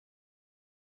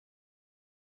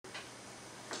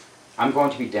I'm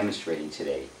going to be demonstrating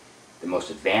today the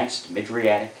most advanced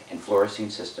mydriatic and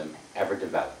fluorescein system ever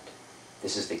developed.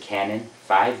 This is the Canon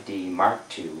 5D Mark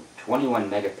II 21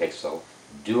 megapixel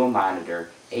dual monitor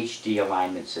HD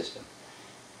alignment system.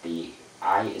 The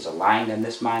eye is aligned on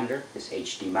this monitor, this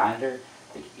HD monitor.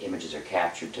 The images are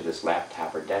captured to this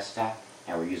laptop or desktop,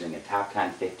 and we're using a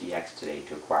Topcon 50X today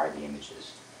to acquire the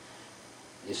images.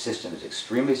 This system is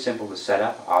extremely simple to set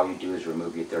up. All you do is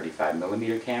remove your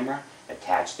 35mm camera,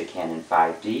 attach the Canon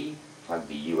 5D, plug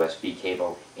the USB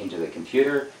cable into the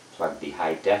computer, plug the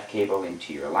high-def cable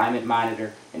into your alignment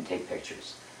monitor, and take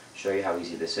pictures. Show you how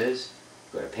easy this is.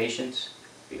 Go to Patients,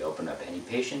 we open up any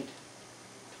patient,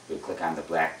 we click on the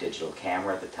black digital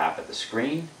camera at the top of the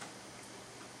screen.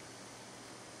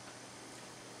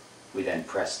 We then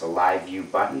press the Live View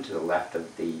button to the left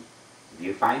of the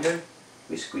viewfinder.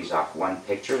 We squeeze off one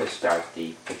picture to start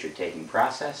the picture-taking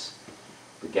process.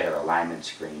 We get our alignment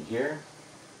screen here.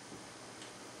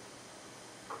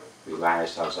 We line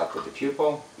ourselves up with the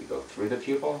pupil. We go through the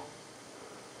pupil.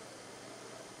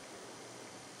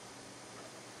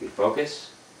 We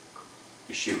focus.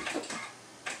 We shoot.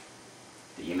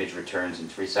 The image returns in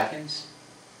 3 seconds.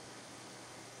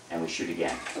 And we shoot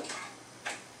again.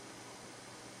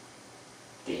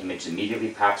 The image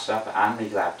immediately pops up on the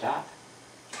laptop.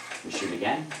 We shoot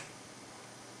again,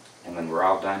 and when we're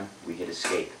all done, we hit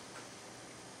escape.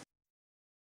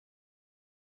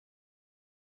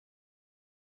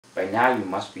 By now you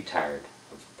must be tired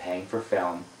of paying for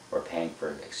film or paying for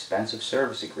expensive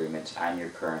service agreements on your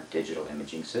current digital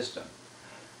imaging system.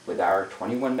 With our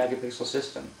 21 megapixel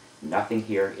system, nothing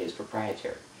here is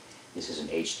proprietary. This is an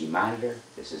HD monitor,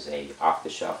 this is a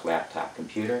off-the-shelf laptop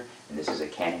computer, and this is a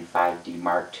Canon 5D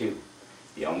Mark II.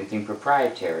 The only thing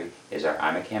proprietary is our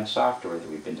Imacam software that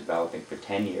we've been developing for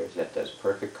 10 years that does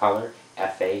perfect color,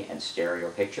 FA, and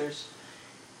stereo pictures.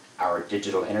 Our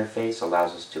digital interface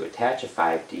allows us to attach a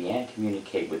 5D and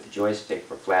communicate with the joystick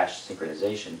for flash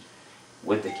synchronization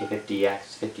with the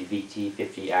 50X, 50VT,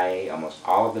 50IA, almost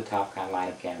all of the Topcon line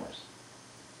of cameras.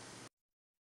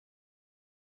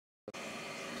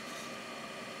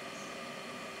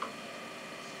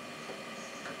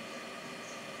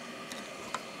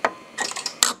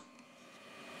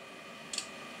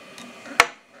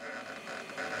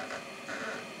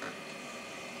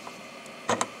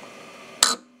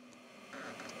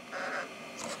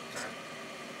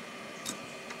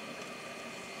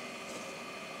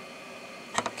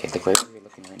 Okay, the glazer you're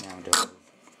looking right now